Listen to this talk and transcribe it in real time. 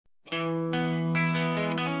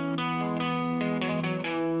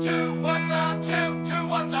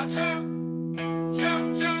are two.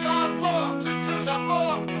 Two twos are four. Two twos are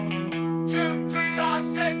four. Two threes are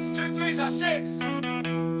six. Two threes are six.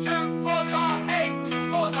 Two fours are eight.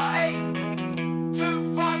 Two fours are eight.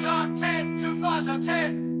 Two fives are 10. Two fives are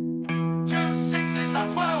 10. Two sixes are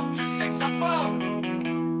 12. Two sixes are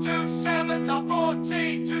 12. Two sevens are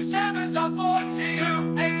 14. Two sevens are 14.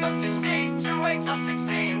 Two eights are 16. Two eights are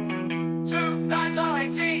 16. Two nines are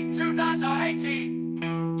 18. Two nines are 18.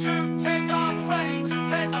 Two tens are 20. Two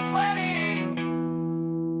tens are 20.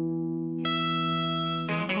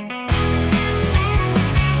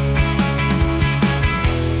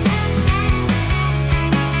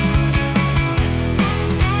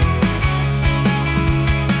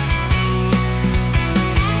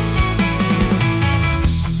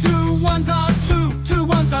 Two ones are two. Two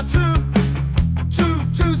ones are two. Two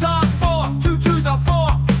twos are four. Two twos are four.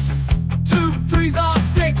 Two threes are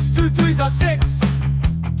six. Two threes are six.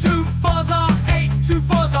 Two fours are eight. Two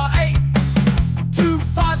fours are eight. Two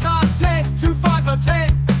fives are 10. Two fives are 10.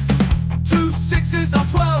 Two sixes are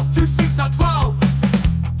 12. Two sixes are 12.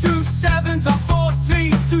 Two sevens are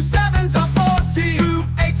 14. Two sevens are 14. Two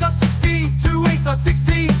eights are 16. Two eights are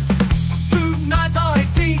 16. Two nines are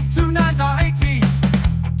 18. Two nines are 18.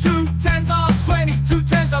 Two tens are 20. Two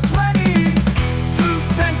tens are 20.